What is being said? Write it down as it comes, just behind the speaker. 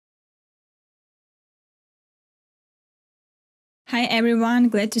Hi everyone,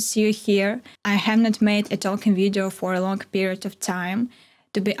 glad to see you here. I have not made a talking video for a long period of time.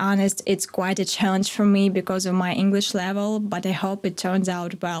 To be honest, it's quite a challenge for me because of my English level, but I hope it turns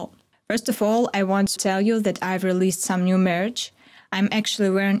out well. First of all, I want to tell you that I've released some new merch. I'm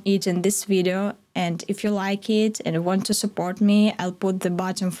actually wearing it in this video, and if you like it and want to support me, I'll put the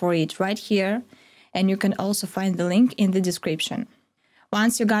button for it right here, and you can also find the link in the description.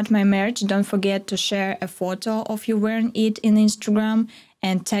 Once you got my merch, don't forget to share a photo of you wearing it in Instagram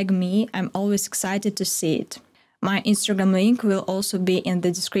and tag me. I'm always excited to see it. My Instagram link will also be in the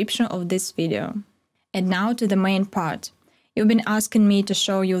description of this video. And now to the main part. You've been asking me to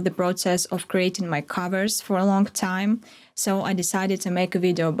show you the process of creating my covers for a long time, so I decided to make a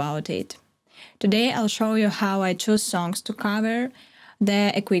video about it. Today I'll show you how I choose songs to cover,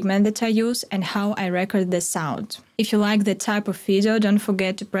 the equipment that I use, and how I record the sound. If you like that type of video, don't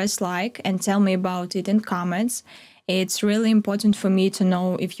forget to press like and tell me about it in comments. It's really important for me to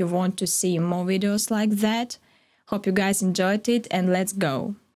know if you want to see more videos like that. Hope you guys enjoyed it, and let's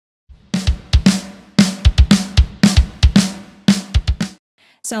go!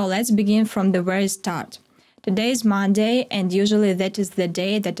 So let's begin from the very start. Today is Monday, and usually that is the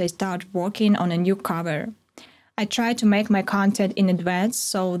day that I start working on a new cover. I try to make my content in advance,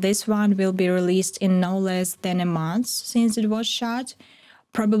 so this one will be released in no less than a month since it was shot.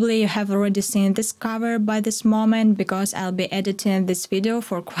 Probably you have already seen this cover by this moment because I'll be editing this video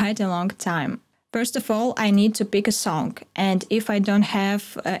for quite a long time. First of all, I need to pick a song, and if I don't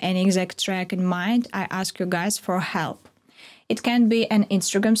have an exact track in mind, I ask you guys for help. It can be an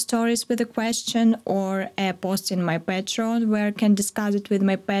Instagram stories with a question or a post in my Patreon where I can discuss it with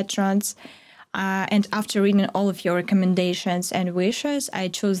my patrons. And after reading all of your recommendations and wishes, I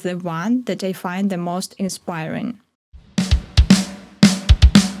choose the one that I find the most inspiring.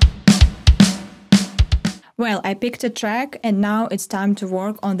 Well, I picked a track, and now it's time to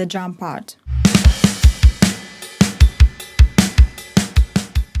work on the drum part.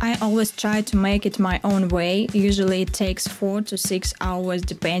 I always try to make it my own way. Usually it takes 4 to 6 hours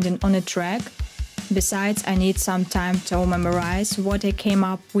depending on the track. Besides, I need some time to memorize what I came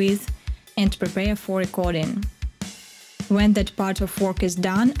up with and prepare for recording. When that part of work is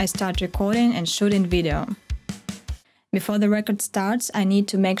done, I start recording and shooting video. Before the record starts, I need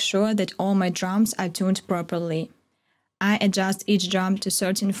to make sure that all my drums are tuned properly. I adjust each drum to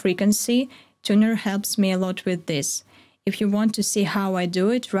certain frequency. Tuner helps me a lot with this. If you want to see how I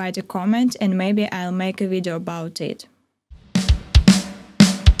do it, write a comment and maybe I'll make a video about it.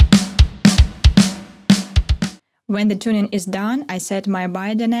 When the tuning is done, I set my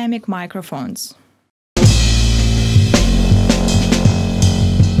biodynamic microphones.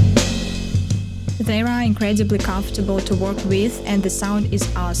 They are incredibly comfortable to work with and the sound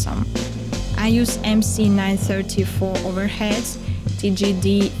is awesome. I use MC934 overheads,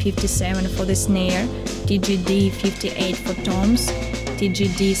 TGD57 for the snare, TGD58 for toms,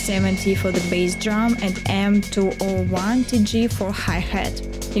 TGD70 for the bass drum, and M201TG for hi-hat.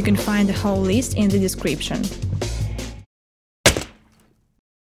 You can find the whole list in the description.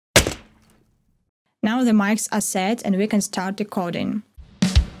 Now the mics are set and we can start recording.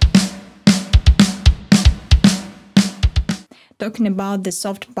 Talking about the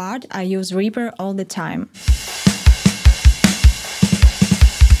soft part, I use Reaper all the time.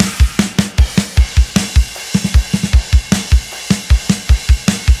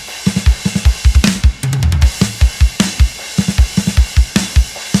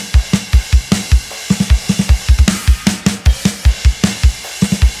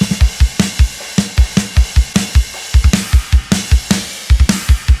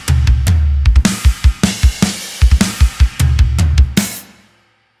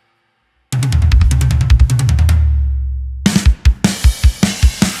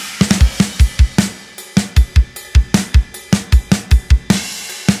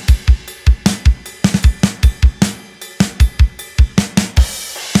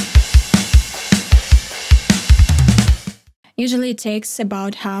 Usually it takes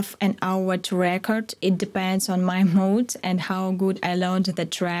about half an hour to record. It depends on my mood and how good I learned the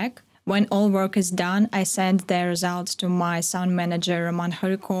track. When all work is done, I send the results to my sound manager Roman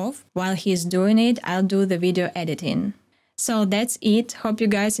Kharyukov. While he's doing it, I'll do the video editing. So that's it. Hope you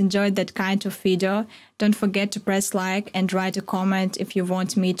guys enjoyed that kind of video. Don't forget to press like and write a comment if you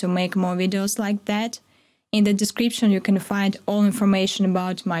want me to make more videos like that. In the description you can find all information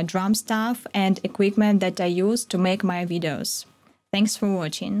about my drum stuff and equipment that I use to make my videos. Thanks for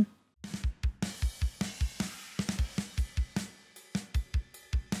watching.